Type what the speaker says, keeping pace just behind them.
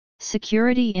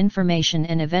Security Information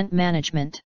and Event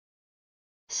Management.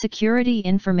 Security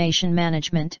Information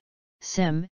Management,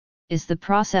 SIEM, is the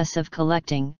process of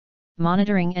collecting,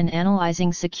 monitoring and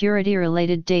analyzing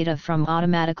security-related data from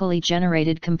automatically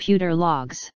generated computer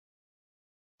logs.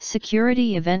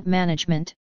 Security Event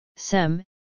Management, SIEM,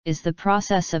 is the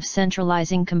process of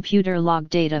centralizing computer log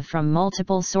data from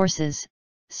multiple sources,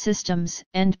 systems,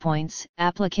 endpoints,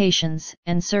 applications,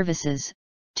 and services,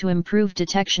 to improve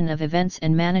detection of events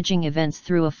and managing events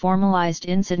through a formalized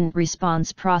incident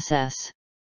response process.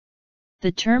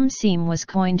 The term SIEM was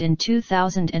coined in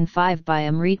 2005 by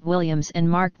Amrit Williams and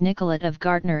Mark Nicolette of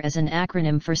Gartner as an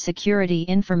acronym for Security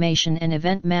Information and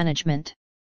Event Management.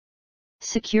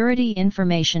 Security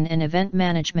Information and Event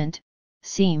Management,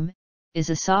 SIEM, is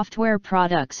a software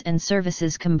products and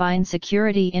services combine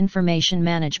security information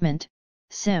management,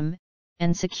 SIEM,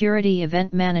 and security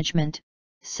event management,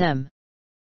 SIEM.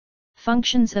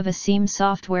 Functions of a SIEM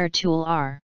software tool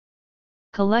are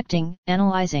collecting,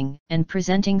 analyzing, and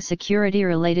presenting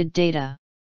security-related data,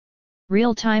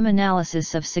 real-time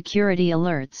analysis of security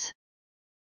alerts,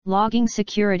 logging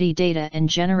security data and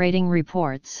generating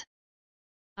reports,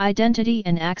 identity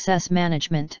and access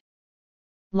management,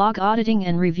 log auditing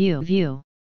and review,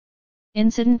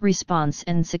 incident response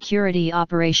and security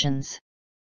operations.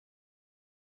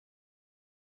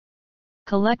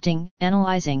 Collecting,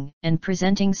 analyzing, and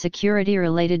presenting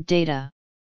security-related data,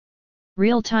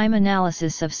 real-time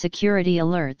analysis of security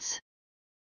alerts,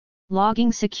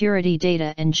 logging security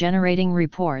data and generating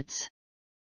reports,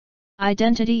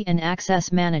 identity and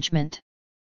access management,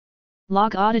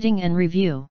 log auditing and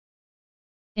review,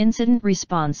 incident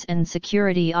response and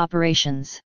security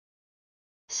operations.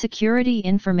 Security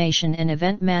Information and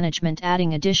Event Management,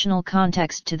 adding additional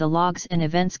context to the logs and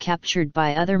events captured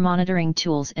by other monitoring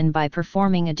tools and by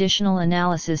performing additional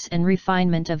analysis and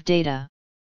refinement of data.